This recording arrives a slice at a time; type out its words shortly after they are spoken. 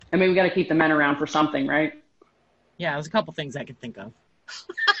I mean, we got to keep the men around for something, right? Yeah, there's a couple things I could think of.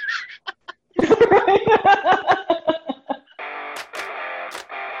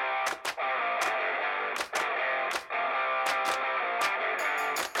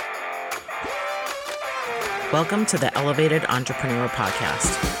 Welcome to the Elevated Entrepreneur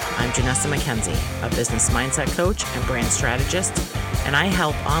Podcast. I'm Janessa McKenzie, a business mindset coach and brand strategist, and I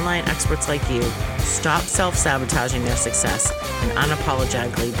help online experts like you stop self-sabotaging their success and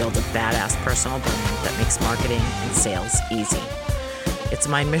unapologetically build a badass personal brand that makes marketing and sales easy. It's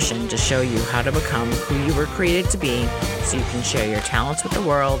my mission to show you how to become who you were created to be so you can share your talents with the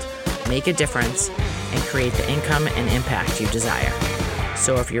world, make a difference, and create the income and impact you desire.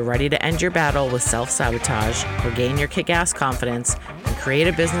 So if you're ready to end your battle with self-sabotage, regain your kick-ass confidence, and create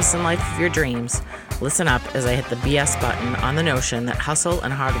a business and life of your dreams, listen up as I hit the BS button on the notion that hustle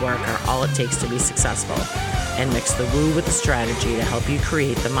and hard work are all it takes to be successful, and mix the woo with the strategy to help you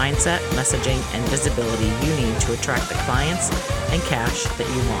create the mindset, messaging, and visibility you need to attract the clients and cash that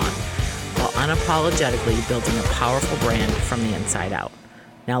you want, while unapologetically building a powerful brand from the inside out.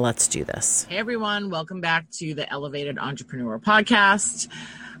 Now let's do this. Hey everyone, welcome back to the Elevated Entrepreneur Podcast.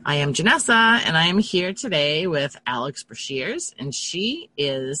 I am Janessa, and I am here today with Alex Brashears, and she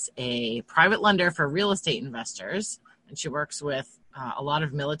is a private lender for real estate investors, and she works with a lot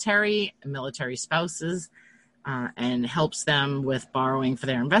of military spouses and helps them with borrowing for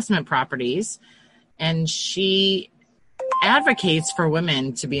their investment properties. And she advocates for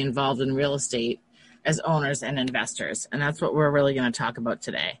women to be involved in real estate as owners and investors. And that's what we're really going to talk about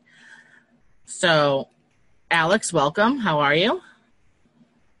today. So, Alex, welcome. How are you?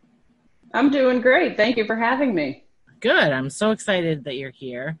 I'm doing great. Thank you for having me. Good. I'm so excited that you're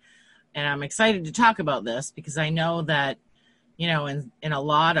here. And I'm excited to talk about this because I know that, you know, in a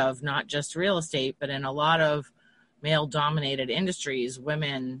lot of, not just real estate, but in a lot of male-dominated industries,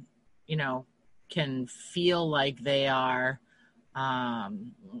 women, you know, can feel like they are,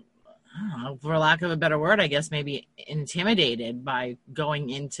 for lack of a better word, I guess maybe intimidated by going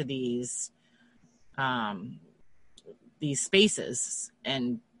into these spaces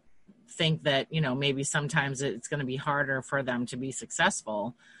and think that, you know, maybe sometimes it's going to be harder for them to be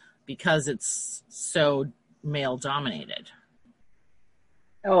successful because it's so male dominated.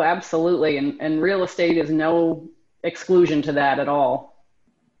 Oh, absolutely. And real estate is no exclusion to that at all.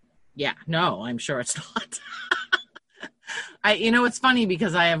 Yeah, no, I'm sure it's not. It's funny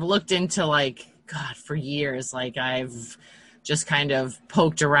because I have looked into for years, I've just kind of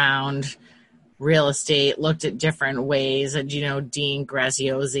poked around real estate, looked at different ways. Do you know Dean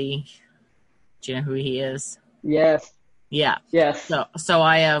Graziosi? Do you know who he is? Yes. Yeah. Yes. So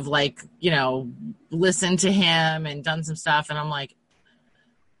I have listened to him and done some stuff, and I'm like,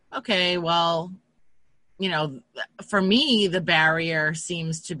 okay, well, for me, the barrier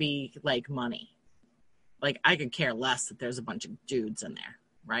seems to be money. I could care less that there's a bunch of dudes in there,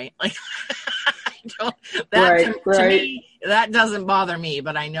 right? To me, that doesn't bother me,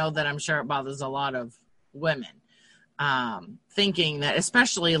 but I know that I'm sure it bothers a lot of women. Thinking that,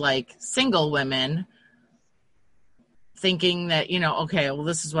 especially single women, thinking that, okay, well,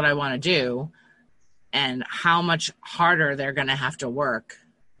 this is what I want to do, and how much harder they're going to have to work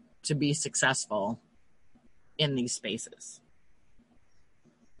to be successful in these spaces.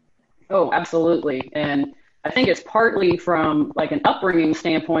 Oh, absolutely. And I think it's partly from an upbringing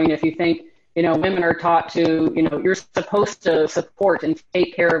standpoint. If you think, women are taught to, you're supposed to support and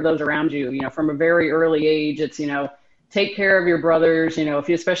take care of those around you, from a very early age. It's, take care of your brothers, if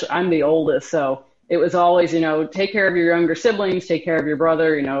you, especially, I'm the oldest. So it was always, take care of your younger siblings, take care of your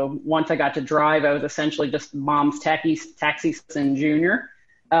brother. Once I got to drive, I was essentially just mom's taxi son junior.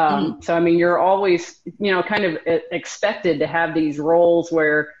 So, I mean, you're always, kind of expected to have these roles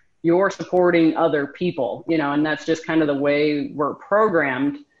where you're supporting other people, and that's just kind of the way we're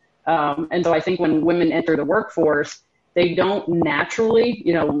programmed. And so I think when women enter the workforce, they don't naturally,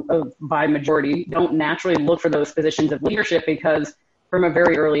 by majority, don't naturally look for those positions of leadership because from a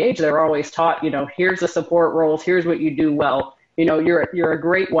very early age, they're always taught, here's the support roles, here's what you do well. You're a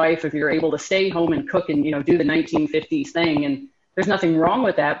great wife if you're able to stay home and cook and, do the 1950s thing. And there's nothing wrong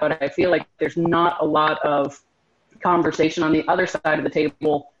with that, but I feel like there's not a lot of conversation on the other side of the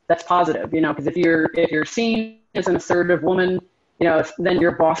table that's positive, because if you're seen as an assertive woman, then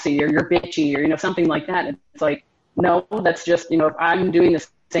you're bossy or you're bitchy or, something like that. It's no, that's just, if I'm doing the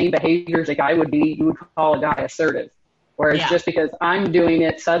same behaviors a guy would be, you would call a guy assertive. Whereas just because I'm doing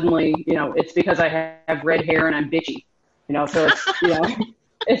it suddenly, it's because I have red hair and I'm bitchy, so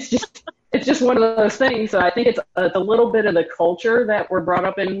it's, it's just one of those things. So I think it's a little bit of the culture that we're brought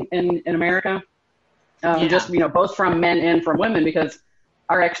up in America, just, both from men and from women, because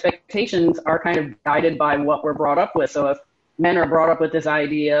our expectations are kind of guided by what we're brought up with. So if men are brought up with this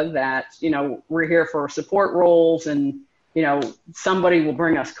idea that, you know, we're here for support roles and, you know, somebody will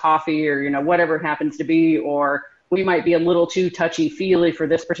bring us coffee or, you know, whatever it happens to be, or we might be a little too touchy-feely for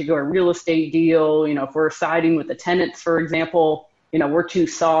this particular real estate deal. You know, if we're siding with the tenants, for example, you know, we're too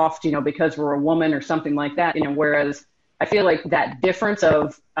soft, you know, because we're a woman or something like that, you know, whereas I feel like that difference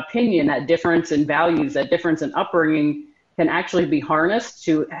of opinion, that difference in values, that difference in upbringing can actually be harnessed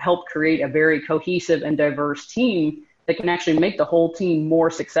to help create a very cohesive and diverse team that can actually make the whole team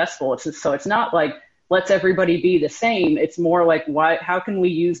more successful. So it's not like, let's everybody be the same. It's more like, how can we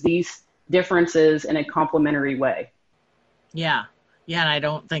use these differences in a complementary way? Yeah. Yeah. And I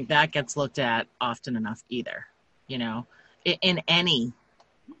don't think that gets looked at often enough either, you know, in any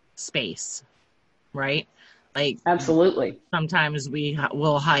space, right? Like, absolutely. Sometimes we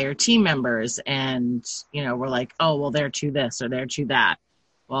will hire team members and, you know, we're like, oh, well, they're too this or they're too that.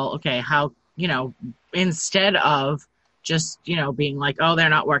 Well, okay, how, you know, instead of just, you know, being like, oh, they're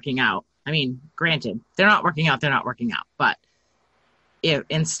not working out. I mean, granted, they're not working out. But if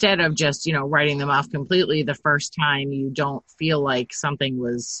instead of just, you know, writing them off completely the first time you don't feel like something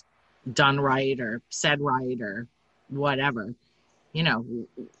was done right or said right or whatever, you know,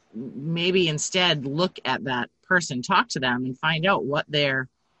 maybe instead look at that person, talk to them and find out what their,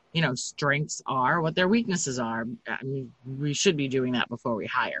 you know, strengths are, what their weaknesses are. I mean, we should be doing that before we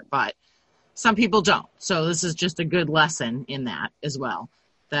hire, but some people don't. So this is just a good lesson in that as well,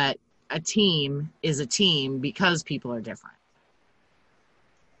 that a team is a team because people are different.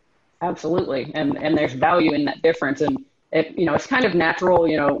 Absolutely. And there's value in that difference. And you know, it's kind of natural,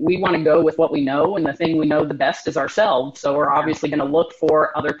 you know, we want to go with what we know, and the thing we know the best is ourselves. So we're obviously going to look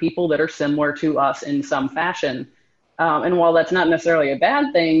for other people that are similar to us in some fashion. And while that's not necessarily a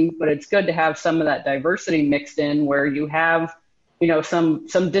bad thing, but it's good to have some of that diversity mixed in where you have, you know, some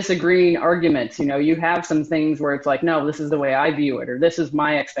disagreeing arguments. You know, you have some things where it's like, no, this is the way I view it, or this is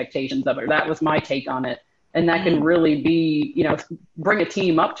my expectations of it, or that was my take on it. And that can really be, you know, bring a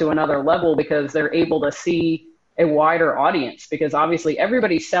team up to another level because they're able to see a wider audience, because obviously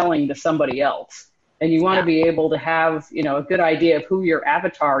everybody's selling to somebody else, and you want to be able to have, you know, a good idea of who your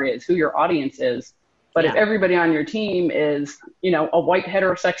avatar is, who your audience is. But if everybody on your team is, you know, a white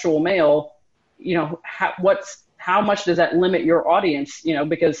heterosexual male, you know, how much does that limit your audience? You know,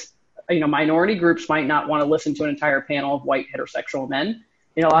 because, you know, minority groups might not want to listen to an entire panel of white heterosexual men.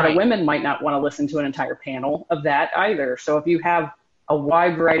 You know, a lot of women might not want to listen to an entire panel of that either. So if you have a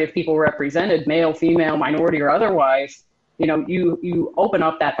wide variety of people represented, male, female, minority, or otherwise, you know, you open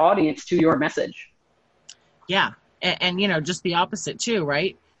up that audience to your message. Yeah. And you know, just the opposite too,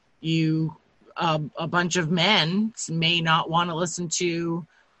 right? A bunch of men may not want to listen to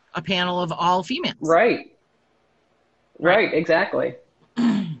a panel of all females. Right, exactly.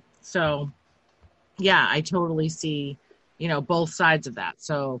 So, yeah, I totally see, you know, both sides of that.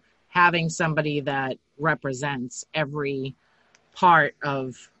 So having somebody that represents every part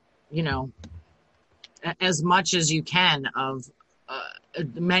of, you know, as much as you can of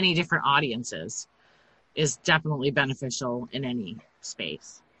many different audiences is definitely beneficial in any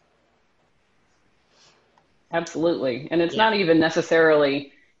space. Absolutely. And it's not even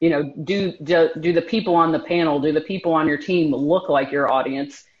necessarily, you know, do the people on the panel, do the people on your team look like your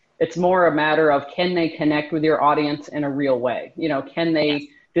audience? It's more a matter of, can they connect with your audience in a real way? You know,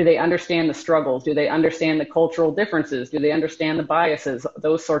 do they understand the struggles? Do they understand the cultural differences? Do they understand the biases?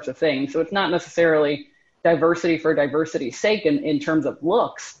 Those sorts of things. So it's not necessarily diversity for diversity's sake in terms of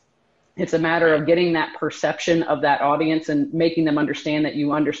looks. It's a matter of getting that perception of that audience and making them understand that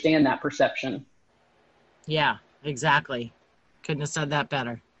you understand that perception. Yeah, exactly. Couldn't have said that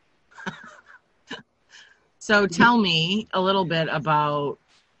better. So tell me a little bit about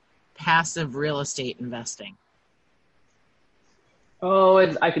passive real estate investing. Oh,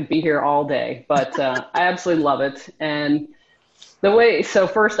 I could be here all day, but I absolutely love it. And so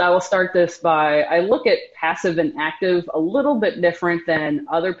first I will start this by, I look at passive and active a little bit different than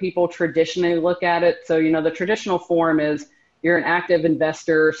other people traditionally look at it. So, you know, the traditional form is you're an active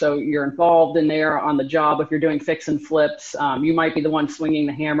investor, so you're involved in there on the job. If you're doing fix and flips, you might be the one swinging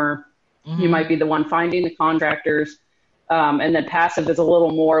the hammer. Mm-hmm. You might be the one finding the contractors. And then passive is a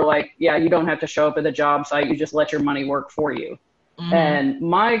little more like, you don't have to show up at the job site. You just let your money work for you. Mm-hmm. And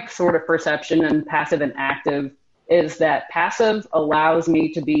my sort of perception in passive and active is that passive allows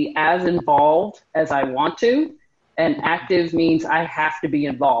me to be as involved as I want to, and active means I have to be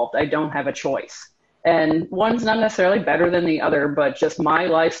involved. I don't have a choice. And one's not necessarily better than the other, but just my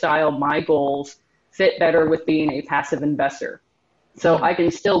lifestyle, my goals fit better with being a passive investor. So I can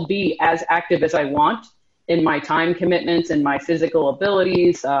still be as active as I want in my time commitments and my physical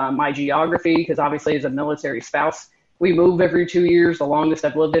abilities, my geography, because obviously as a military spouse, we move every 2 years. The longest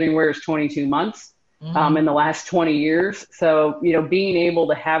I've lived anywhere is 22 months in the last 20 years. So, being able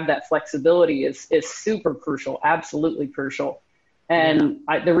to have that flexibility is super crucial, absolutely crucial. And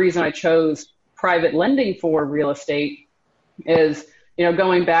the reason I chose private lending for real estate is,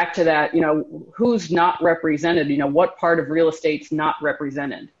 going back to that, who's not represented, what part of real estate's not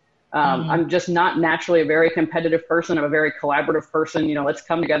represented. I'm just not naturally a very competitive person. I'm a very collaborative person. Let's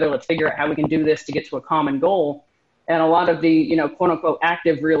come together. Let's figure out how we can do this to get to a common goal. And a lot of the, quote unquote,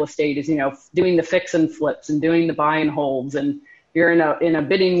 active real estate is, doing the fix and flips and doing the buy and holds. And you're in a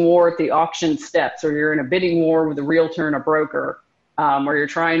bidding war at the auction steps, or you're in a bidding war with a realtor and a broker, or you're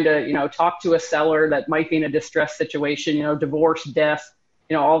trying to, talk to a seller that might be in a distressed situation, divorce, death,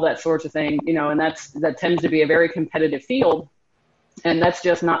 all that sorts of thing, and that tends to be a very competitive field. And that's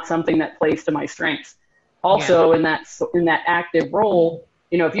just not something that plays to my strengths. Also, in that active role,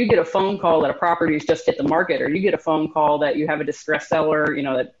 if you get a phone call that a property's just hit the market, or you get a phone call that you have a distressed seller,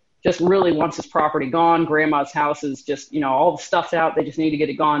 that just really wants his property gone, grandma's house is just, all the stuff's out, they just need to get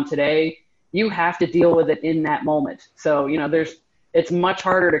it gone today, you have to deal with it in that moment. So, it's much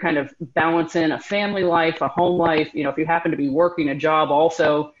harder to kind of balance in a family life, a home life. If you happen to be working a job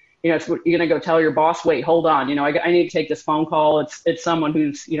also, you're going to go tell your boss, wait, hold on. I need to take this phone call. It's someone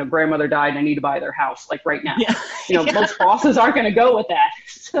whose, grandmother died and I need to buy their house like right now. Most bosses aren't going to go with that.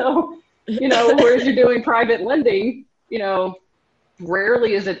 So, whereas you're doing private lending,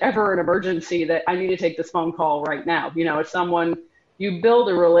 rarely is it ever an emergency that I need to take this phone call right now. It's someone, you build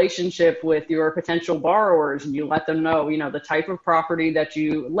a relationship with your potential borrowers and you let them know, the type of property that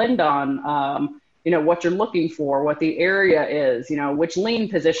you lend on, what you're looking for, what the area is, which lien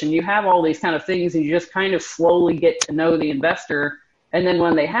position. You have all these kind of things, and you just kind of slowly get to know the investor. And then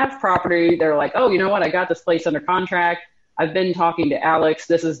when they have property, they're like, oh, you know what? I got this place under contract. I've been talking to Alex.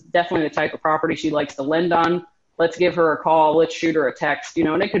 This is definitely the type of property she likes to lend on. Let's give her a call. Let's shoot her a text,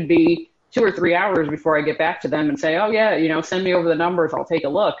 and it could be 2 or 3 hours before I get back to them and say, oh yeah, send me over the numbers. I'll take a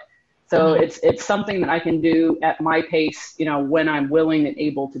look. So it's something that I can do at my pace, when I'm willing and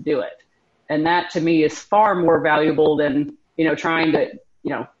able to do it. And that to me is far more valuable than, trying to,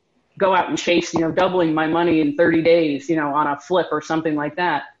 go out and chase, doubling my money in 30 days, on a flip or something like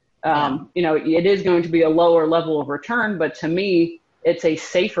that. It is going to be a lower level of return, but to me, it's a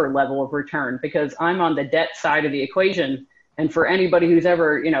safer level of return because I'm on the debt side of the equation. And for anybody who's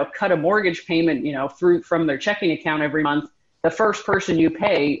ever, cut a mortgage payment, from their checking account every month, the first person you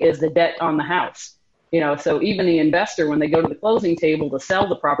pay is the debt on the house. So even the investor, when they go to the closing table to sell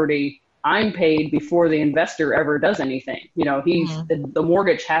the property, I'm paid before the investor ever does anything. The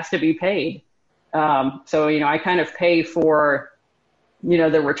mortgage has to be paid. So, I kind of pay for,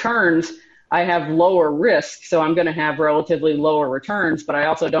 the returns. I have lower risk, so I'm going to have relatively lower returns, but I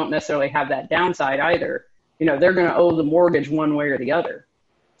also don't necessarily have that downside either. They're going to owe the mortgage one way or the other.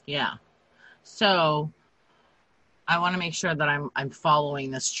 Yeah. So I want to make sure that I'm following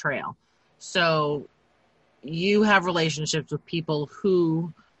this trail. So you have relationships with people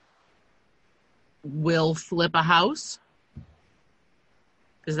who will flip a house.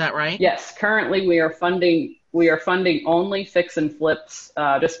 Is that right? Yes. Currently we are funding only fix and flips,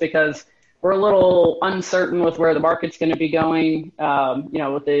 just because we're a little uncertain with where the market's going to be going,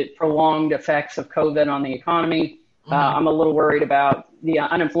 with the prolonged effects of COVID on the economy. I'm a little worried about the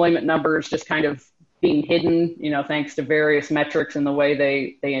unemployment numbers just kind of being hidden, thanks to various metrics and the way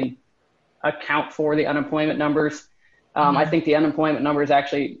they account for the unemployment numbers. I think the unemployment number is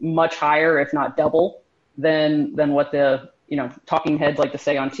actually much higher, if not double, than what the talking heads like to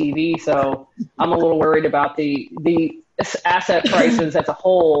say on TV. So I'm a little worried about the asset prices as a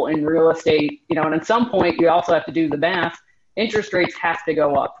whole in real estate, and at some point you also have to do the math. Interest rates have to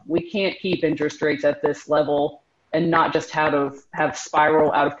go up. We can't keep interest rates at this level and not just have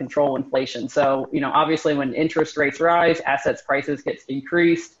spiral out of control inflation. So, obviously when interest rates rise, assets prices get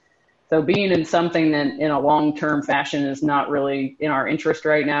decreased. So being in something that in a long-term fashion is not really in our interest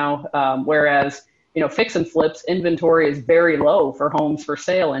right now. Whereas, fix and flips inventory is very low for homes for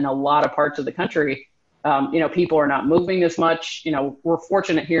sale in a lot of parts of the country. People are not moving as much. We're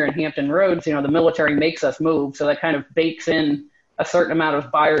fortunate here in Hampton Roads, the military makes us move. So that kind of bakes in a certain amount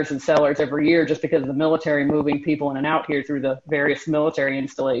of buyers and sellers every year just because of the military moving people in and out here through the various military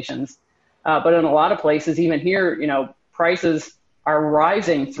installations. But in a lot of places, even here, prices are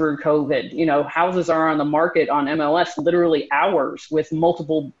rising through COVID. Houses are on the market on MLS literally hours with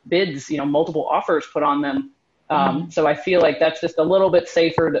multiple bids, multiple offers put on them. So I feel like that's just a little bit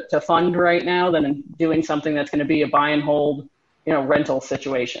safer to fund right now than doing something that's going to be a buy and hold, rental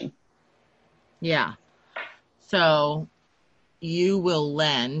situation. Yeah. So you will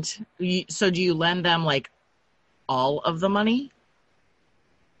lend. So do you lend them like all of the money?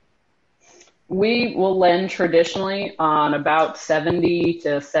 We will lend traditionally on about 70 to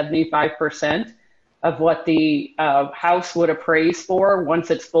 75% of what the house would appraise for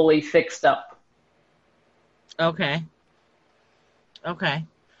once it's fully fixed up. Okay.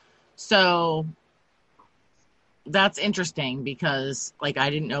 So that's interesting because like I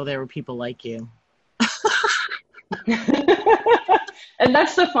didn't know there were people like you. And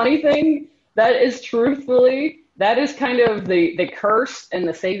that's the funny thing. That is truthfully, that is kind of the curse and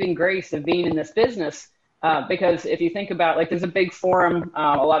the saving grace of being in this business. Because if you think about, like, there's a big forum,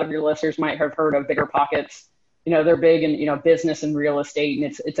 a lot of your listeners might have heard of Bigger Pockets. They're big in, business and real estate,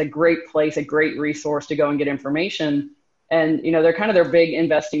 and it's a great place, a great resource to go and get information. And, they're kind of their big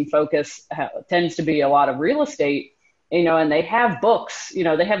investing focus tends to be a lot of real estate, and they have books,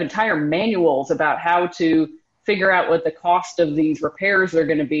 they have entire manuals about how to figure out what the cost of these repairs are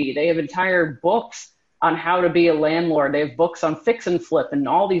going to be. They have entire books on how to be a landlord. They have books on fix and flip and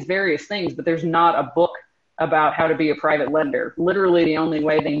all these various things, but there's not a book about how to be a private lender. Literally, the only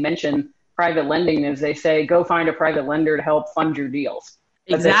way they mention private lending is they say, go find a private lender to help fund your deals.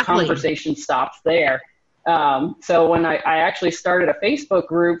 But Exactly. the conversation stops there. So when I actually started a Facebook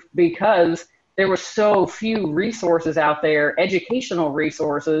group, because there were so few resources out there, educational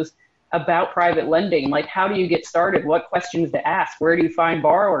resources about private lending, like how do you get started, what questions to ask, where do you find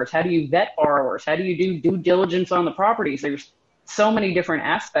borrowers, how do you vet borrowers, how do you do due diligence on the properties. There's so many different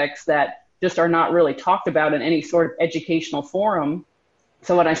aspects that just are not really talked about in any sort of educational forum.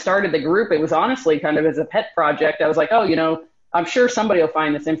 So when I started the group, it was honestly kind of as a pet project. I was like, oh, I'm sure somebody will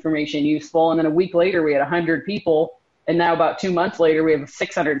find this information useful. And then a week later, we had 100 people. And now about 2 months later, we have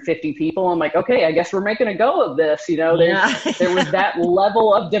 650 people. I'm like, okay, I guess we're making a go of this. There was that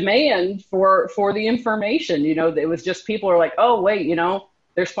level of demand for the information. It was just people are like, oh, wait,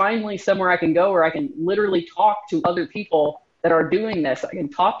 there's finally somewhere I can go where I can literally talk to other people that are doing this. I can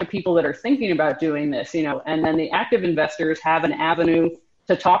talk to people that are thinking about doing this, and then the active investors have an avenue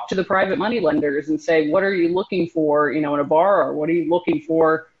to talk to the private money lenders and say, what are you looking for, in a borrower? What are you looking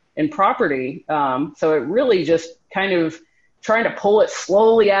for in property? So it really just kind of trying to pull it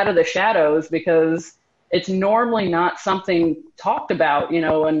slowly out of the shadows, because it's normally not something talked about,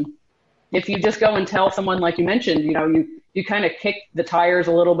 and if you just go and tell someone, like you mentioned, you kind of kick the tires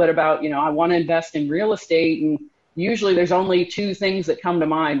a little bit about, I want to invest in real estate. And usually there's only two things that come to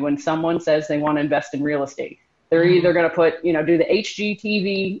mind when someone says they want to invest in real estate. They're either going to put, do the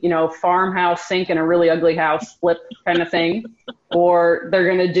HGTV, farmhouse sink in a really ugly house flip kind of thing, or they're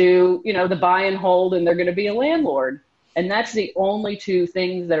going to do, the buy and hold, and they're going to be a landlord. And that's the only two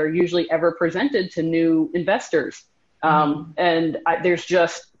things that are usually ever presented to new investors. There's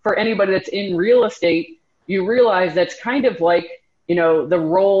just, for anybody that's in real estate, you realize that's kind of like, the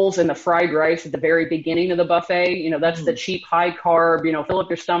rolls and the fried rice at the very beginning of the buffet. That's the cheap, high carb, fill up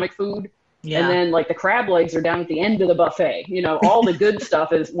your stomach food. Yeah. And then like the crab legs are down at the end of the buffet. All the good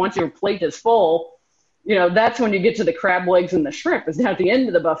stuff is once your plate is full, that's when you get to the crab legs and the shrimp is down at the end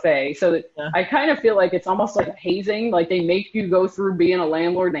of the buffet. So I kind of feel like it's almost like a hazing. Like they make you go through being a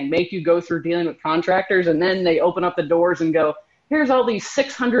landlord. They make you go through dealing with contractors. And then they open up the doors and go, here's all these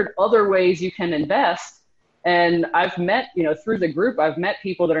 600 other ways you can invest. And I've met, through the group, I've met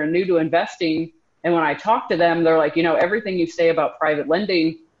people that are new to investing. And when I talk to them, they're like, everything you say about private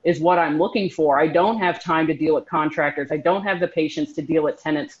lending is what I'm looking for. I don't have time to deal with contractors. I don't have the patience to deal with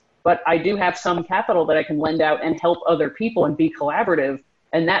tenants, but I do have some capital that I can lend out and help other people and be collaborative.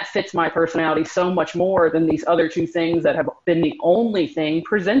 And that fits my personality so much more than these other two things that have been the only thing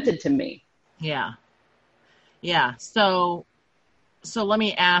presented to me. Yeah. Yeah. So let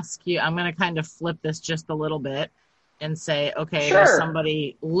me ask you, I'm going to kind of flip this just a little bit and say, okay, sure. There's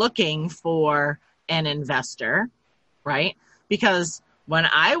somebody looking for an investor, right? Because when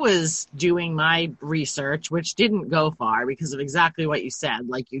I was doing my research, which didn't go far because of exactly what you said,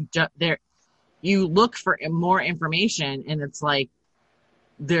 like you look for more information and it's like,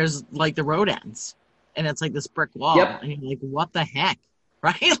 there's like the road ends and it's like this brick wall. Yep. And you're like, what the heck?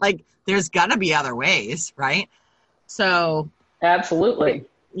 Right? Like there's gotta be other ways. Right? So absolutely.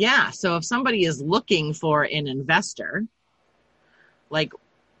 Yeah. So if somebody is looking for an investor, like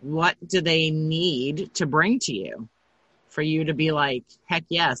what do they need to bring to you for you to be like, heck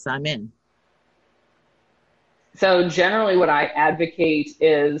yes, I'm in? So generally what I advocate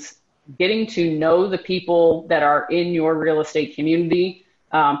is getting to know the people that are in your real estate community,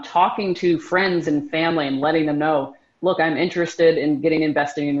 talking to friends and family and letting them know, look, I'm interested in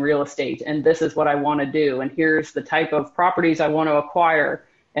investing in real estate, and this is what I want to do. And here's the type of properties I want to acquire.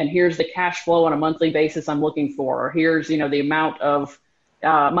 and here's the cash flow on a monthly basis I'm looking for, or here's, the amount of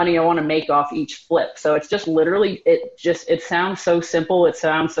money I want to make off each flip. So it's just literally, it sounds so simple, it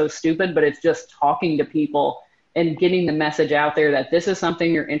sounds so stupid, but it's just talking to people and getting the message out there that this is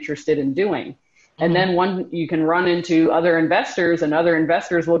something you're interested in doing. And then you can run into other investors, and other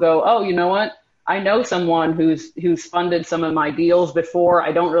investors will go, oh, you know what? I know someone who's funded some of my deals before.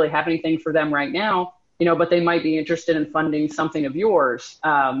 I don't really have anything for them right now, but they might be interested in funding something of yours.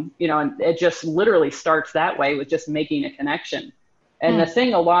 And it just literally starts that way, with just making a connection. And the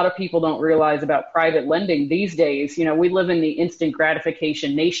thing a lot of people don't realize about private lending these days, we live in the instant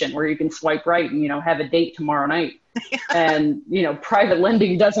gratification nation where you can swipe right and, have a date tomorrow night. And, private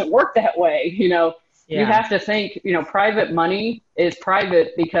lending doesn't work that way. You have to think, private money is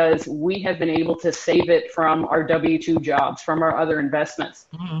private because we have been able to save it from our W-2 jobs, from our other investments.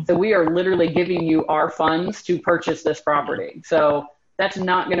 So we are literally giving you our funds to purchase this property. So that's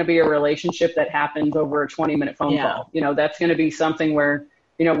not going to be a relationship that happens over a 20-minute phone call. That's going to be something where,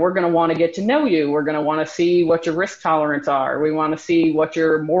 we're going to want to get to know you. We're going to want to see what your risk tolerance are. We want to see what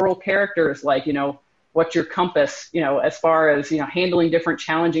your moral character is like, what's your compass, as far as, handling different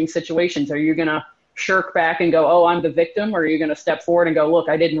challenging situations. Are you going to shirk back and go, oh, I'm the victim? Or are you going to step forward and go, look,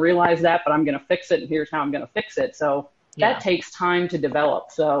 I didn't realize that, but I'm going to fix it, and here's how I'm going to fix it. So that takes time to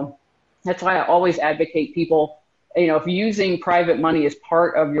develop. So that's why I always advocate people, if using private money as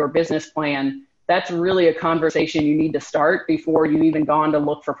part of your business plan, that's really a conversation you need to start before you've even gone to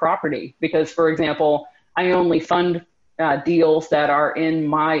look for property. Because, for example, I only fund deals that are in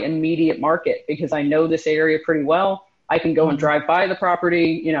my immediate market because I know this area pretty well. I can go and drive by the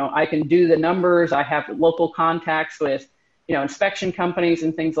property, I can do the numbers. I have local contacts with, inspection companies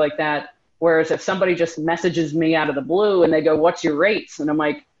and things like that. Whereas if somebody just messages me out of the blue and they go, what's your rates? And I'm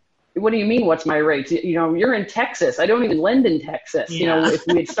like, what do you mean, what's my rates? You're in Texas. I don't even lend in Texas. If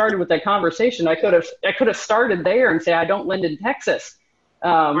we had started with that conversation, I could have started there and say, I don't lend in Texas.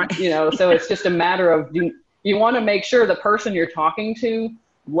 So it's just a matter of, you want to make sure the person you're talking to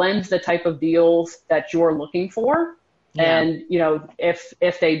lends the type of deals that you're looking for. Yeah. And,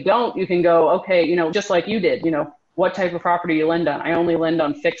 if they don't, you can go, okay, just like you did, what type of property you lend on? I only lend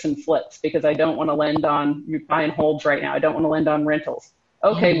on fix and flips because I don't want to lend on buy and holds right now. I don't want to lend on rentals.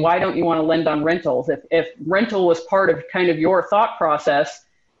 Okay, why don't you want to lend on rentals? If rental was part of kind of your thought process,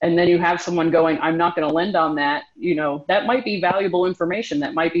 and then you have someone going, I'm not going to lend on that, that might be valuable information.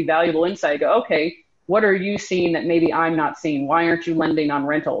 That might be valuable insight. Go, okay, what are you seeing that maybe I'm not seeing? Why aren't you lending on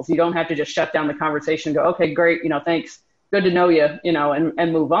rentals? You don't have to just shut down the conversation and go, okay, great, thanks. Good to know you,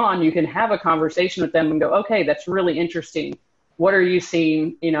 and move on. You can have a conversation with them and go, okay, that's really interesting. What are you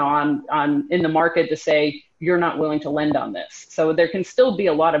seeing, on in the market to say you're not willing to lend on this? So there can still be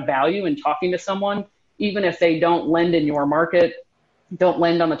a lot of value in talking to someone, even if they don't lend in your market, don't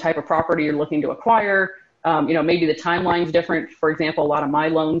lend on the type of property you're looking to acquire. Maybe the timeline's different. For example, a lot of my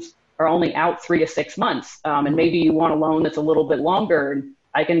loans are only out 3 to 6 months. And maybe you want a loan that's a little bit longer. And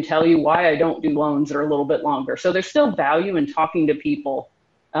I can tell you why I don't do loans that are a little bit longer. So there's still value in talking to people.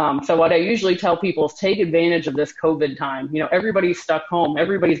 So what I usually tell people is take advantage of this COVID time. Everybody's stuck home.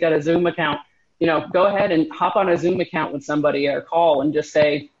 Everybody's got a Zoom account. Go ahead and hop on a Zoom account with somebody or call and just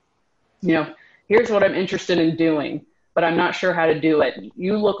say, here's what I'm interested in doing, but I'm not sure how to do it.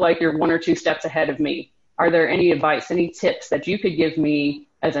 You look like you're 1 or 2 steps ahead of me. Are there any advice, any tips that you could give me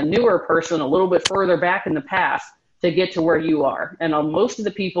as a newer person a little bit further back in the past to get to where you are? And most of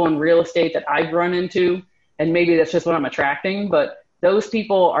the people in real estate that I've run into, and maybe that's just what I'm attracting, but those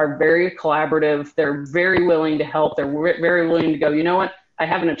people are very collaborative. They're very willing to help. They're very willing to go, you know what? I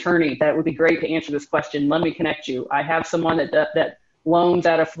have an attorney that would be great to answer this question. Let me connect you. I have someone that loans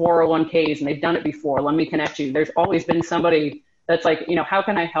out of 401ks and they've done it before. Let me connect you. There's always been somebody that's like, how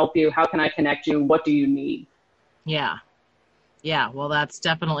can I help you? How can I connect you? What do you need? Yeah. Yeah. Well, that's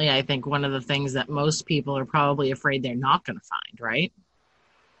definitely, I think, one of the things that most people are probably afraid they're not going to find, right?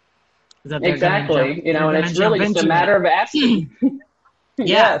 Exactly. And it's really just a matter of asking. Yeah.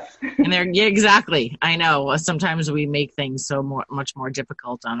 Yes. And exactly. I know. Sometimes we make things so much more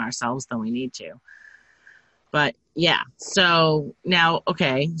difficult on ourselves than we need to. But yeah. So now,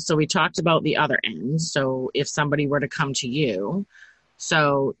 okay. So we talked about the other end. So if somebody were to come to you,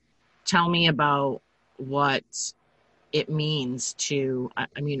 so tell me about what it means to,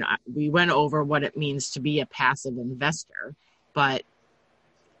 we went over what it means to be a passive investor, but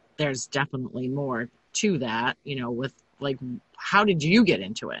there's definitely more to that, with like, how did you get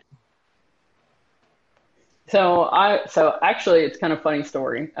into it? So actually it's kind of a funny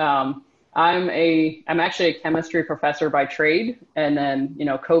story. I'm actually a chemistry professor by trade. And then,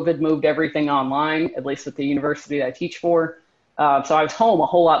 COVID moved everything online, at least at the university that I teach for. So I was home a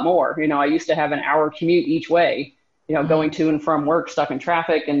whole lot more. I used to have an hour commute each way, going to and from work, stuck in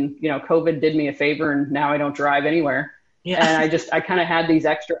traffic. And, COVID did me a favor, and now I don't drive anywhere. Yeah. And I kind of had these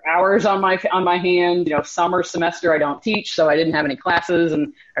extra hours on my hand. Summer semester I don't teach, so I didn't have any classes,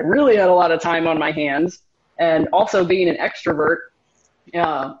 and I really had a lot of time on my hands. And also being an extrovert,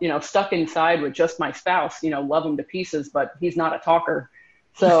 stuck inside with just my spouse, love him to pieces, but he's not a talker.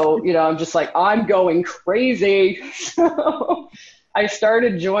 So, I'm just like, I'm going crazy. So I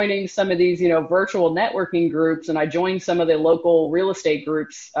started joining some of these, virtual networking groups, and I joined some of the local real estate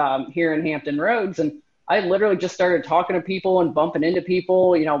groups here in Hampton Roads. And I literally just started talking to people and bumping into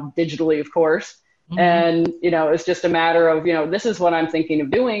people, digitally, of course. Mm-hmm. And, it's just a matter of, this is what I'm thinking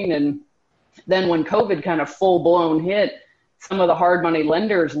of doing. And then when COVID kind of full blown hit, some of the hard money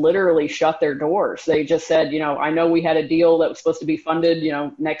lenders literally shut their doors. They just said, I know we had a deal that was supposed to be funded,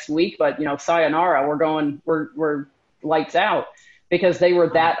 next week, but, sayonara, we're lights out, because they were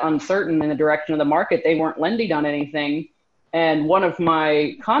that uncertain in the direction of the market. They weren't lending on anything. And one of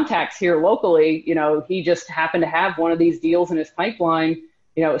my contacts here locally, he just happened to have one of these deals in his pipeline.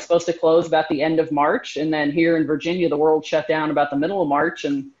 It was supposed to close about the end of March. And then here in Virginia, the world shut down about the middle of March.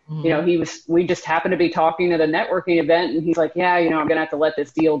 And, we just happened to be talking at a networking event. And he's like, yeah, I'm going to have to let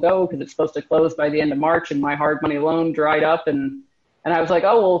this deal go because it's supposed to close by the end of March. And my hard money loan dried up. And I was like,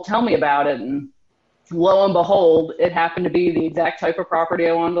 oh, well, tell me about it. And lo and behold, it happened to be the exact type of property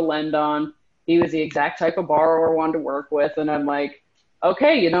I wanted to lend on. He was the exact type of borrower I wanted to work with. And I'm like,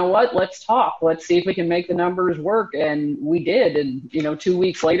 okay, you know what? Let's talk. Let's see if we can make the numbers work. And we did. And, 2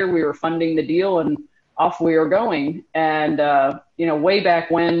 weeks later, we were funding the deal and off we were going. And, way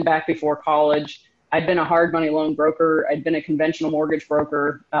back before college, I'd been a hard money loan broker. I'd been a conventional mortgage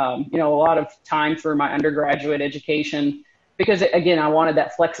broker, a lot of time for my undergraduate education. Because, again, I wanted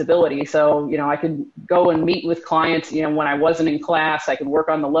that flexibility. So, I could go and meet with clients, when I wasn't in class. I could work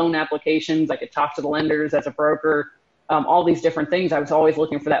on the loan applications. I could talk to the lenders as a broker, all these different things. I was always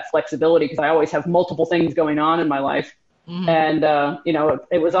looking for that flexibility because I always have multiple things going on in my life. Mm-hmm. And,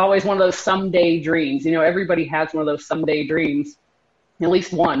 it was always one of those someday dreams. Everybody has one of those someday dreams, at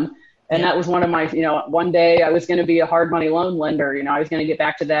least one. And that was one of my, one day I was going to be a hard money loan lender. I was going to get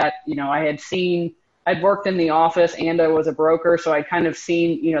back to that. I'd worked in the office and I was a broker, so I kind of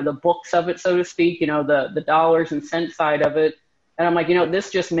seen, the books of it, so to speak, the dollars and cents side of it. And I'm like, this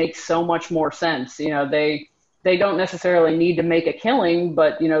just makes so much more sense. They don't necessarily need to make a killing,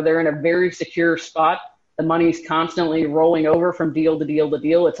 but, they're in a very secure spot. The money's constantly rolling over from deal to deal to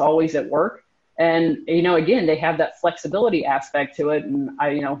deal. It's always at work. And, again, they have that flexibility aspect to it. And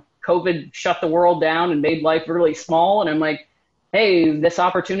COVID shut the world down and made life really small. And I'm like, hey, this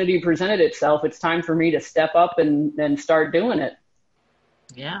opportunity presented itself. It's time for me to step up and start doing it.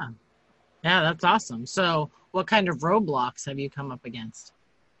 Yeah. Yeah, that's awesome. So what kind of roadblocks have you come up against?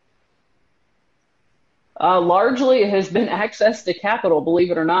 Largely it has been access to capital,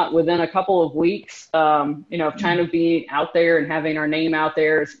 believe it or not, within a couple of weeks, kind of being out there and having our name out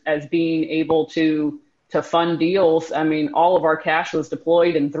there as being able to fund deals. I mean, all of our cash was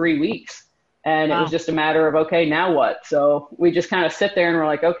deployed in 3 weeks. And It was just a matter of, okay, now what? So we just kind of sit there and we're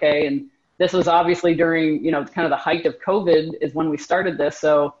like, okay. And this was obviously during, kind of the height of COVID is when we started this.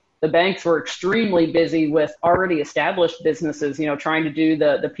 So the banks were extremely busy with already established businesses, trying to do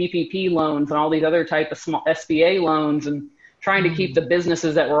the PPP loans and all these other type of small SBA loans and trying to keep the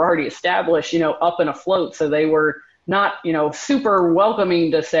businesses that were already established, up and afloat. So they were not, super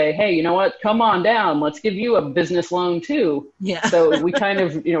welcoming to say, hey, you know what, come on down, let's give you a business loan too. Yeah. So we kind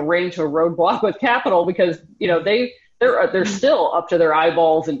of, ran into a roadblock with capital because, they're still up to their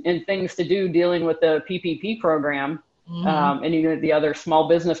eyeballs and things to do dealing with the PPP program. Mm-hmm. And, the other small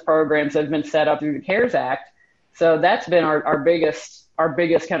business programs that have been set up through the CARES Act. So that's been our biggest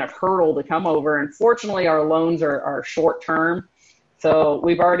kind of hurdle to come over. And fortunately, our loans are short term. So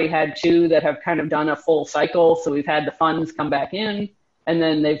we've already had 2 that have kind of done a full cycle. So we've had the funds come back in and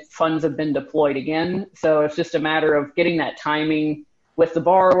then the funds have been deployed again. So it's just a matter of getting that timing with the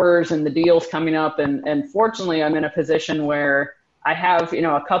borrowers and the deals coming up. And fortunately, I'm in a position where I have,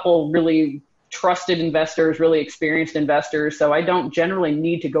 a couple really trusted investors, really experienced investors. So I don't generally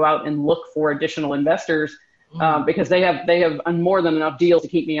need to go out and look for additional investors because they have more than enough deals to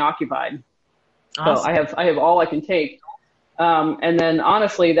keep me occupied. Awesome. So I have all I can take. And then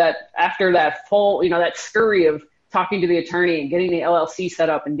honestly, that after that full, that scurry of talking to the attorney and getting the LLC set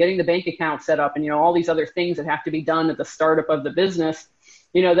up and getting the bank account set up and, all these other things that have to be done at the startup of the business,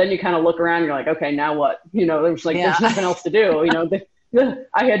 then you kind of look around and you're like, okay, now what? There's nothing else to do.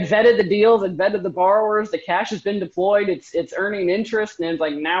 I had vetted the deals and vetted the borrowers. The cash has been deployed. It's earning interest. And it's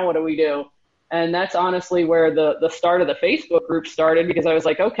like, now what do we do? And that's honestly where the start of the Facebook group started, because I was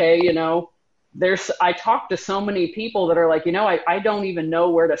like, okay, I talked to so many people that are like, I don't even know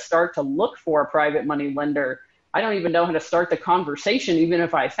where to start to look for a private money lender. I don't even know how to start the conversation, even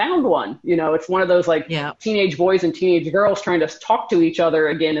if I found one. It's one of those like teenage boys and teenage girls trying to talk to each other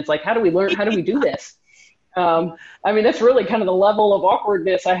again. It's like, how do we learn? How do we do this? That's really kind of the level of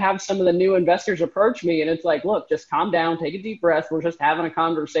awkwardness. I have some of the new investors approach me, and it's like, look, just calm down, take a deep breath. We're just having a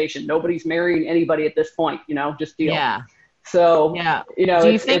conversation. Nobody's marrying anybody at this point, just deal. Yeah. So,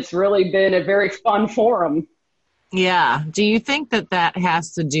 it's really been a very fun forum. Yeah. Do you think that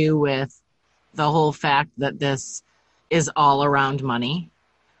has to do with the whole fact that this is all around money,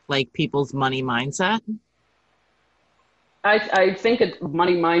 like people's money mindset? I think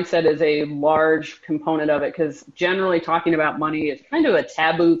money mindset is a large component of it, because generally talking about money is kind of a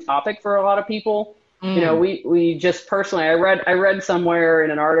taboo topic for a lot of people. We just personally, I read somewhere in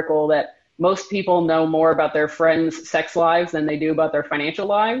an article that most people know more about their friends' sex lives than they do about their financial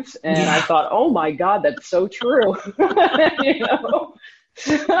lives. And I thought, oh my God, that's so true. We're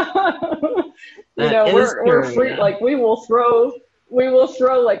free. Yeah. Like we will throw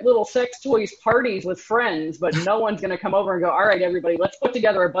like little sex toys parties with friends, but no one's going to come over and go, all right, everybody, let's put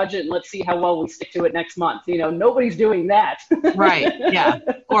together a budget and let's see how well we stick to it next month. Nobody's doing that. Right. Yeah.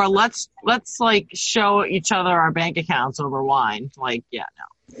 Or let's like show each other our bank accounts over wine. Like, yeah,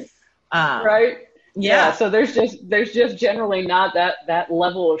 no. Right. Yeah. So there's just generally not that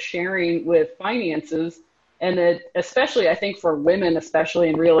level of sharing with finances. And especially, I think for women, especially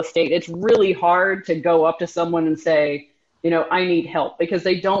in real estate, it's really hard to go up to someone and say, I need help, because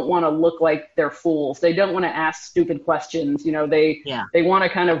they don't want to look like they're fools. They don't want to ask stupid questions. They want to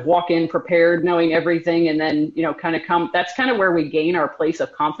kind of walk in prepared, knowing everything, and then, kind of come. That's kind of where we gain our place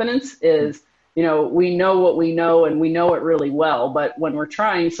of confidence is, we know what we know and we know it really well. But when we're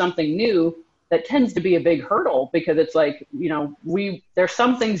trying something new, that tends to be a big hurdle, because it's like, there's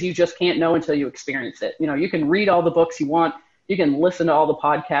some things you just can't know until you experience it. You can read all the books you want, you can listen to all the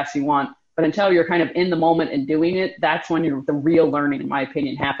podcasts you want, but until you're kind of in the moment and doing it, that's when the real learning, in my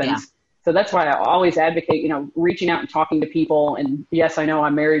opinion, happens. Yeah. So that's why I always advocate, reaching out and talking to people. And yes, I know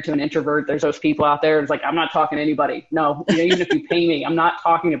I'm married to an introvert. There's those people out there. It's like, I'm not talking to anybody. No, even if you pay me, I'm not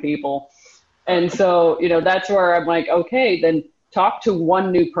talking to people. And so, that's where I'm like, okay, then talk to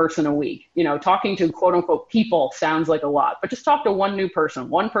one new person a week. Talking to quote unquote people sounds like a lot, but just talk to one new person,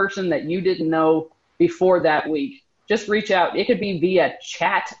 one person that you didn't know before that week. Just reach out. It could be via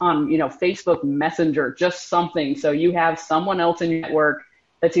chat on, Facebook Messenger, just something. So you have someone else in your network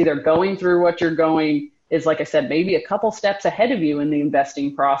that's either going through what you're going, is, like I said, maybe a couple steps ahead of you in the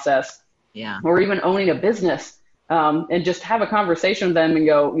investing process. Yeah. Or even owning a business, and just have a conversation with them and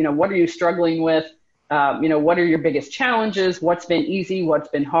go, what are you struggling with? What are your biggest challenges? What's been easy? What's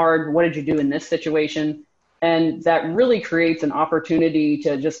been hard? What did you do in this situation? And that really creates an opportunity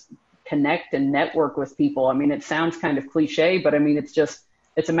to just connect and network with people. It sounds kind of cliche, but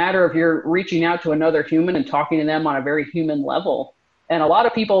it's a matter of you're reaching out to another human and talking to them on a very human level. And a lot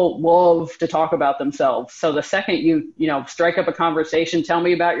of people love to talk about themselves. So the second you strike up a conversation, tell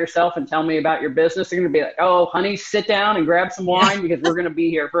me about yourself and tell me about your business, they're going to be like, oh, honey, sit down and grab some wine because we're going to be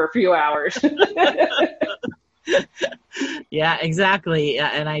here for a few hours. Yeah, exactly.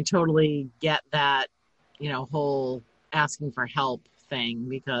 And I totally get that, whole asking for help thing,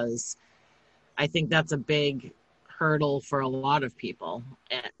 because I think that's a big hurdle for a lot of people,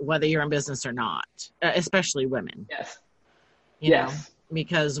 whether you're in business or not, especially women. Yes. You know,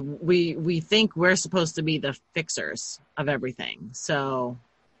 because we think we're supposed to be the fixers of everything. So,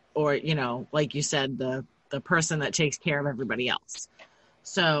 or, like you said, the person that takes care of everybody else.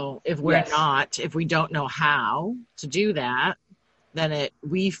 So if we're not, if we don't know how to do that, then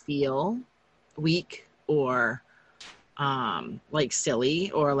we feel weak or like silly,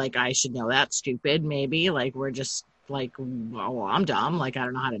 or like I should know that, stupid, maybe, like we're just like, well, I'm dumb, like I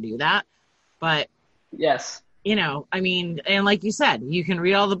don't know how to do that. But and like you said, you can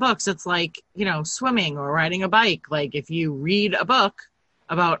read all the books. It's like, swimming or riding a bike. Like if you read a book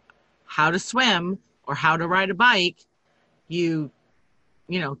about how to swim or how to ride a bike, you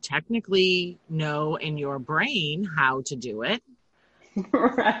technically know in your brain how to do it.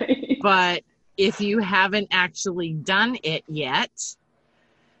 Right. But if you haven't actually done it yet,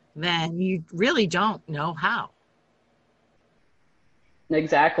 then you really don't know how.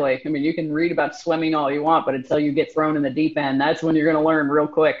 Exactly. You can read about swimming all you want, but until you get thrown in the deep end, that's when you're going to learn real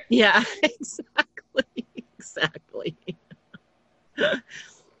quick. Yeah, exactly.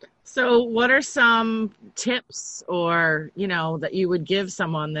 So what are some tips or, that you would give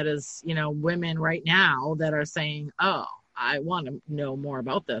someone that is, women right now that are saying, oh, I want to know more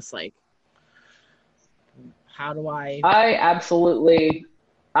about this. Like, How do I? I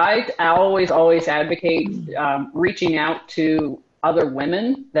always advocate reaching out to other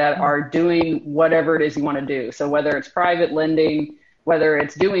women that are doing whatever it is you want to do. So whether it's private lending, whether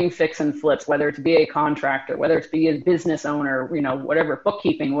it's doing fix and flips, whether it's be a contractor, whether it's be a business owner, whatever,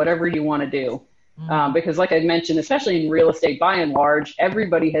 bookkeeping, whatever you want to do. Because like I mentioned, especially in real estate, by and large,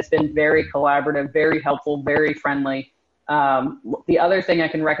 everybody has been very collaborative, very helpful, very friendly. The other thing I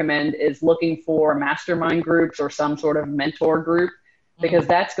can recommend is looking for mastermind groups or some sort of mentor group, because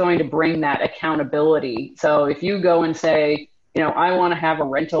that's going to bring that accountability. So if you go and say, I want to have a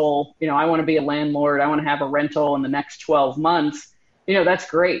rental, I want to be a landlord, I want to have a rental in the next 12 months, that's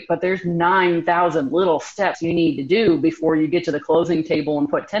great. But there's 9,000 little steps you need to do before you get to the closing table and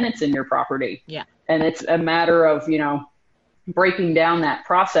put tenants in your property. Yeah. And it's a matter of, breaking down that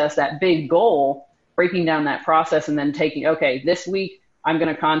process, that big goal, breaking down that process and then taking, okay, this week I'm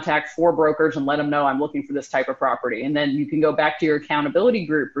going to contact 4 brokers and let them know I'm looking for this type of property. And then you can go back to your accountability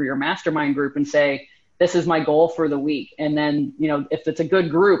group or your mastermind group and say, this is my goal for the week. And then, if it's a good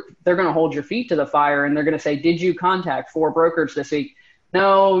group, they're going to hold your feet to the fire and they're going to say, did you contact 4 brokers this week?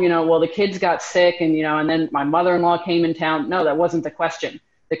 No, well, the kids got sick and then my mother-in-law came in town. No, that wasn't the question.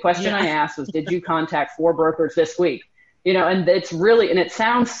 The question I asked was, did you contact 4 brokers this week? And it's really, and it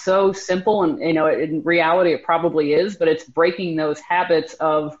sounds so simple and, in reality, it probably is, but it's breaking those habits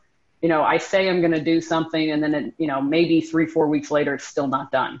of, I say I'm going to do something and then, maybe 3-4 weeks later, it's still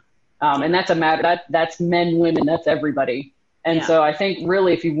not done. And that's a matter that's men, women, that's everybody. And so I think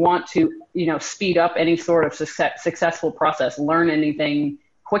really, if you want to, speed up any sort of successful process, learn anything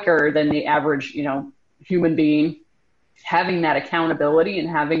quicker than the average, human being, having that accountability and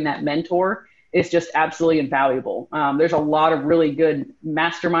having that mentor is just absolutely invaluable. There's a lot of really good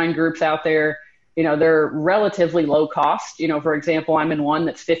mastermind groups out there. They're relatively low cost. For example, I'm in one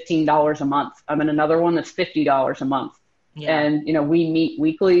that's $15 a month. I'm in another one that's $50 a month. Yeah. And, we meet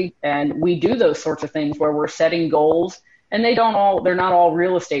weekly and we do those sorts of things where we're setting goals, and they're not all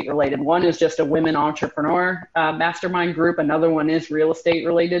real estate related. One is just a women entrepreneur mastermind group. Another one is real estate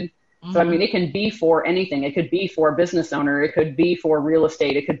related. So, it can be for anything. It could be for a business owner. It could be for real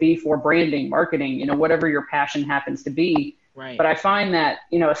estate. It could be for branding, marketing, whatever your passion happens to be. Right. But I find that,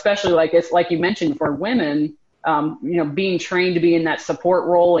 especially like you mentioned for women, being trained to be in that support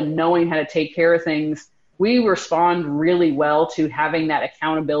role and knowing how to take care of things, we respond really well to having that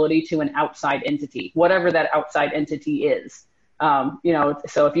accountability to an outside entity, whatever that outside entity is.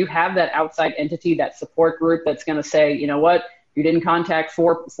 So if you have that outside entity, that support group that's going to say, you know what, you didn't contact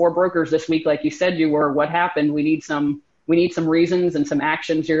four brokers this week like you said you were. What happened? We need some reasons and some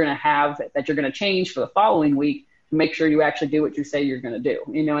actions you're going to have that you're going to change for the following week to make sure you actually do what you say you're going to do.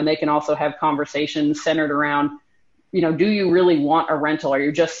 And they can also have conversations centered around, do you really want a rental? Are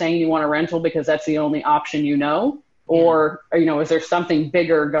you just saying you want a rental because that's the only option Or, is there something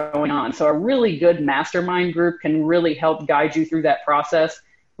bigger going on? So a really good mastermind group can really help guide you through that process.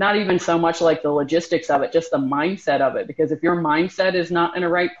 Not even so much like the logistics of it, just the mindset of it. Because if your mindset is not in a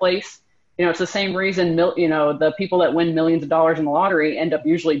right place, it's the same reason, the people that win millions of dollars in the lottery end up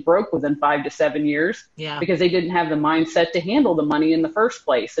usually broke within 5 to 7 years because they didn't have the mindset to handle the money in the first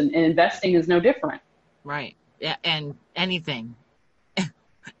place. And investing is no different. Right. Yeah. And anything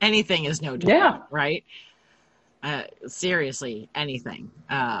is no different. Right. Seriously, anything.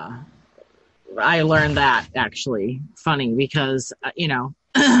 I learned that actually funny because,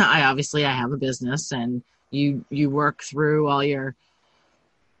 I have a business and you work through all your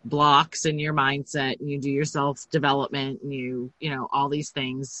blocks and your mindset and you do your self development and you all these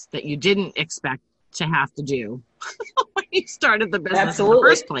things that you didn't expect to have to do when you started the business in the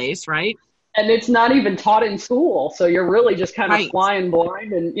first place. Right. And it's not even taught in school. So you're really just kind of flying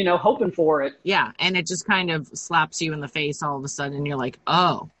blind and, hoping for it. Yeah. And it just kind of slaps you in the face all of a sudden and you're like,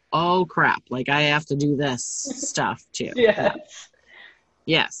 oh crap. Like I have to do this stuff too.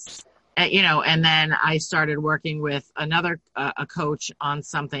 Yes. And then I started working with another a coach on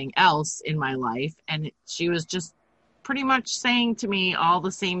something else in my life. And she was just pretty much saying to me all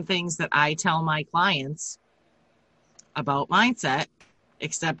the same things that I tell my clients about mindset,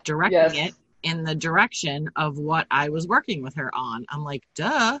 except directing it in the direction of what I was working with her on. I'm like,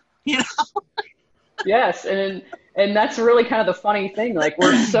 duh, Yes. And that's really kind of the funny thing. Like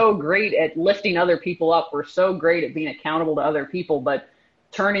we're so great at lifting other people up. We're so great at being accountable to other people, but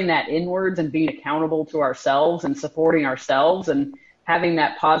turning that inwards and being accountable to ourselves and supporting ourselves and having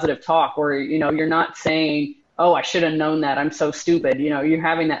that positive talk where, you're not saying, oh, I should have known that, I'm so stupid. You're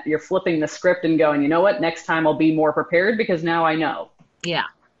having that, you're flipping the script and going, you know what, next time I'll be more prepared because now I know. Yeah,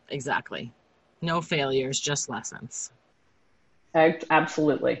 exactly. No failures, just lessons.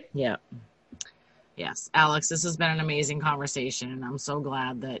 Absolutely. Yeah. Yes. Alex, this has been an amazing conversation, and I'm so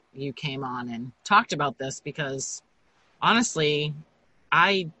glad that you came on and talked about this because honestly,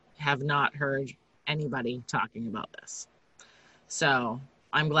 I have not heard anybody talking about this. So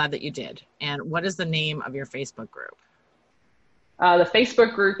I'm glad that you did. And what is the name of your Facebook group? The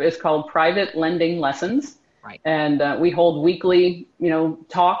Facebook group is called Private Lending Lessons. Right. And we hold weekly,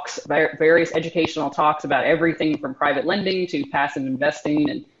 talks, various educational talks about everything from private lending to passive investing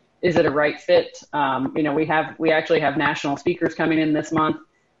and is it a right fit? We actually have national speakers coming in this month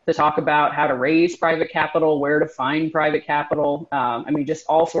to talk about how to raise private capital, where to find private capital. Just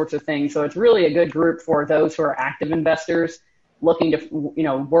all sorts of things. So it's really a good group for those who are active investors looking to,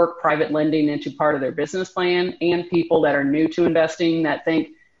 work private lending into part of their business plan, and people that are new to investing that think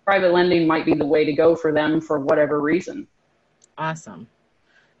private lending might be the way to go for them for whatever reason. Awesome.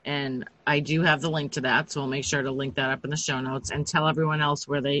 And I do have the link to that, so we'll make sure to link that up in the show notes and tell everyone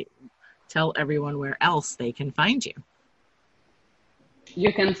where else they can find you.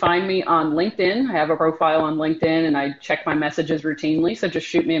 You can find me on LinkedIn. I have a profile on LinkedIn and I check my messages routinely. So just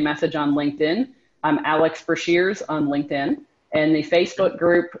shoot me a message on LinkedIn. I'm Alex Brashears on LinkedIn. And the Facebook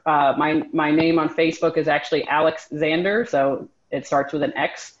group, my name on Facebook is actually Alex Zander. So it starts with an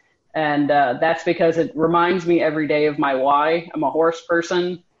X. And that's because it reminds me every day of my why. I'm a horse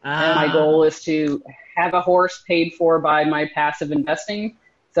person. And my goal is to have a horse paid for by my passive investing.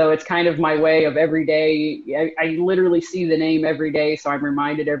 So it's kind of my way of every day. I literally see the name every day. So I'm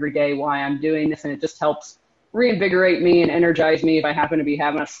reminded every day why I'm doing this. And it just helps reinvigorate me and energize me. If I happen to be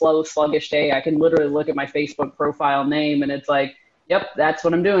having a slow, sluggish day, I can literally look at my Facebook profile name and it's like, yep, that's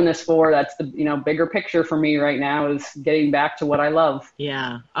what I'm doing this for. That's the, bigger picture for me right now is getting back to what I love.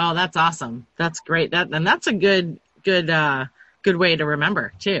 Yeah. Oh, that's awesome. That's great. And that's a good way to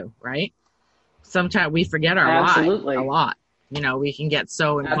remember too, right? Sometimes we forget our why a lot. We can get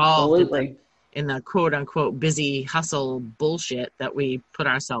so involved in the quote unquote busy hustle bullshit that we put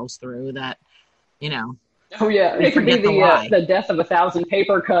ourselves through that, Oh yeah, it could be the death of 1,000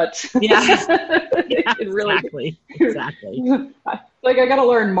 paper cuts. Yeah, Exactly. Like I got to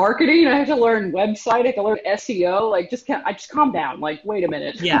learn marketing. I have to learn website. I have to learn SEO. I just calm down. Like, wait a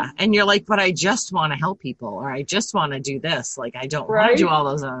minute. Yeah, and you're like, but I just want to help people, or I just want to do this. Like, I don't want to do all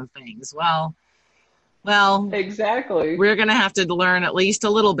those other things. Well, exactly. We're gonna have to learn at least a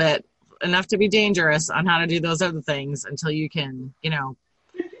little bit, enough to be dangerous, on how to do those other things until you can,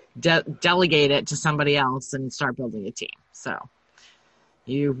 delegate it to somebody else and start building a team. So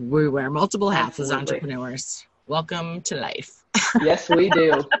we wear multiple hats as entrepreneurs. Welcome to life. Yes, we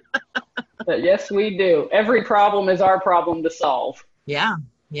do. Yes, we do. Every problem is our problem to solve. Yeah,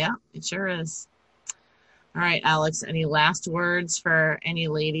 it sure is. All right, Alex, any last words for any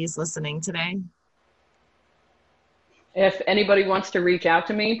ladies listening today? If anybody wants to reach out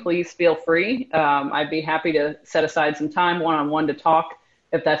to me, please feel free. I'd be happy to set aside some time one-on-one to talk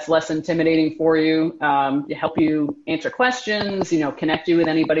if that's less intimidating for you, to help you answer questions, connect you with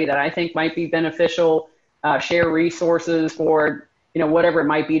anybody that I think might be beneficial, share resources for, whatever it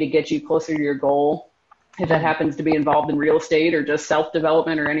might be to get you closer to your goal. If that happens to be involved in real estate or just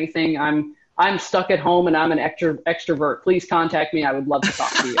self-development or anything, I'm stuck at home and I'm an extrovert. Please contact me. I would love to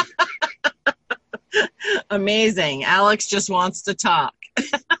talk to you. Amazing. Alex just wants to talk.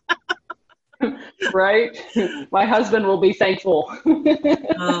 Right? My husband will be thankful.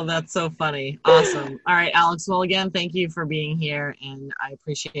 Oh, that's so funny. Awesome. All right, Alex. Well, again, thank you for being here, and I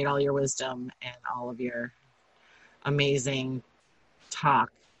appreciate all your wisdom and all of your amazing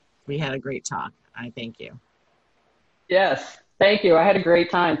talk. We had a great talk. I thank you. Yes, thank you. I had a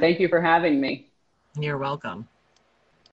great time. Thank you for having me. You're welcome.